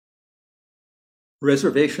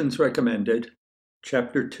Reservations Recommended,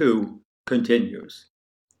 Chapter 2 continues.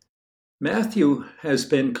 Matthew has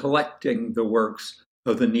been collecting the works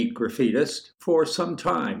of the neat graffitist for some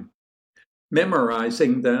time,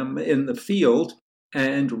 memorizing them in the field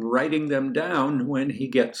and writing them down when he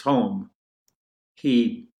gets home.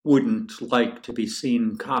 He wouldn't like to be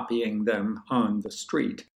seen copying them on the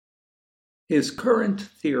street. His current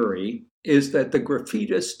theory is that the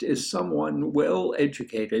graffitist is someone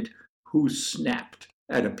well-educated who snapped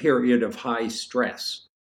at a period of high stress,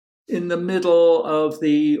 in the middle of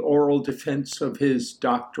the oral defense of his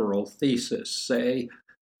doctoral thesis, say,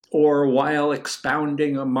 or while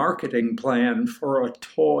expounding a marketing plan for a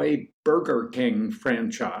toy Burger King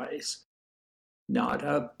franchise. Not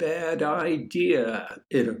a bad idea,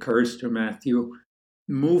 it occurs to Matthew.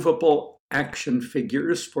 Movable action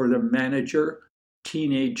figures for the manager,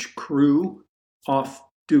 teenage crew,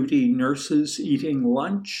 off-duty nurses eating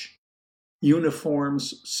lunch,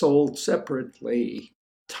 uniforms sold separately,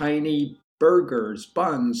 tiny burgers,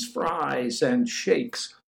 buns, fries, and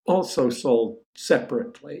shakes also sold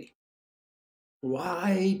separately.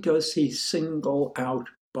 Why does he single out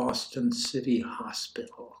Boston City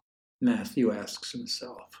Hospital? Matthew asks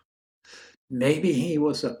himself. Maybe he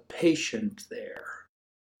was a patient there.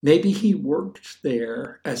 Maybe he worked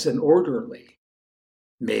there as an orderly.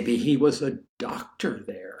 Maybe he was a doctor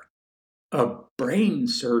there. A brain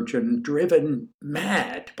surgeon driven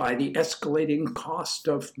mad by the escalating cost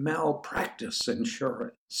of malpractice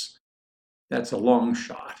insurance. That's a long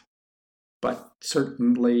shot, but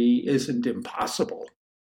certainly isn't impossible.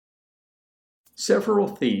 Several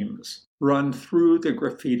themes run through the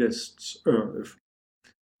graffitist's oeuvre.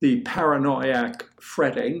 The paranoiac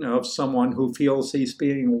fretting of someone who feels he's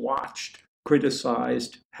being watched,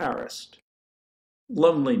 criticized, harassed.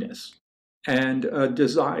 Loneliness, and a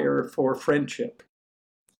desire for friendship,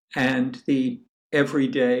 and the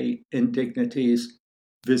everyday indignities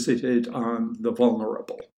visited on the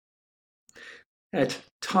vulnerable. At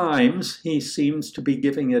times, he seems to be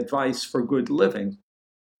giving advice for good living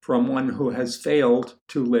from one who has failed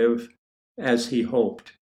to live as he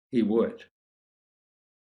hoped he would.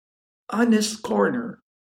 On this corner,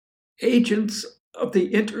 agents of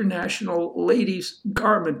the International Ladies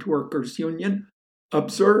Garment Workers Union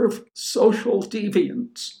observe social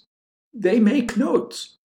deviants. They make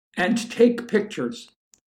notes and take pictures.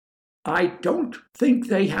 I don't think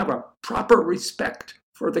they have a proper respect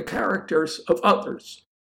for the characters of others.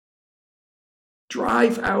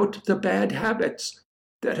 Drive out the bad habits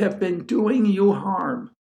that have been doing you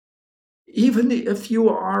harm. Even if you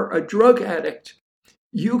are a drug addict,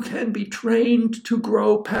 you can be trained to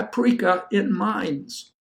grow paprika in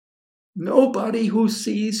mines. Nobody who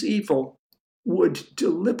sees evil would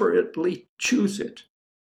deliberately choose it.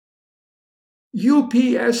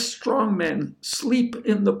 UPS strongmen sleep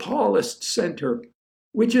in the Paulist Center,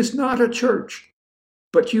 which is not a church,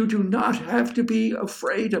 but you do not have to be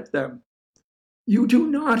afraid of them. You do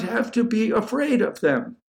not have to be afraid of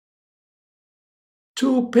them.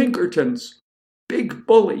 Two Pinkertons, big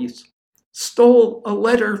bullies, stole a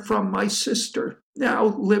letter from my sister, now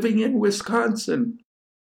living in Wisconsin.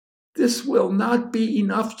 This will not be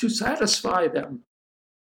enough to satisfy them.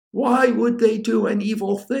 Why would they do an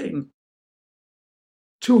evil thing?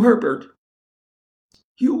 To Herbert,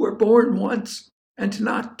 you were born once and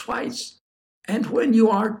not twice, and when you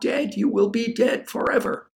are dead, you will be dead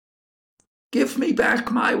forever. Give me back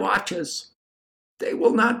my watches. They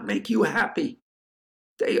will not make you happy.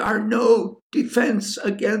 They are no defense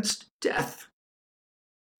against death.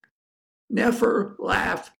 Never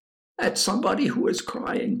laugh at somebody who is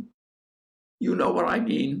crying. You know what I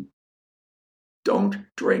mean. Don't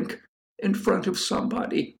drink in front of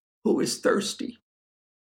somebody who is thirsty.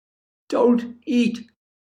 Don't eat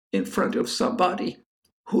in front of somebody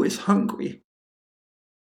who is hungry.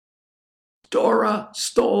 Dora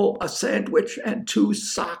stole a sandwich and 2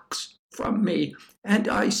 socks from me, and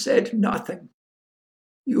I said nothing.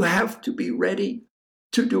 You have to be ready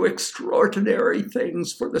to do extraordinary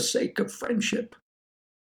things for the sake of friendship.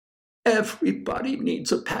 Everybody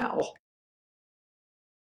needs a pal.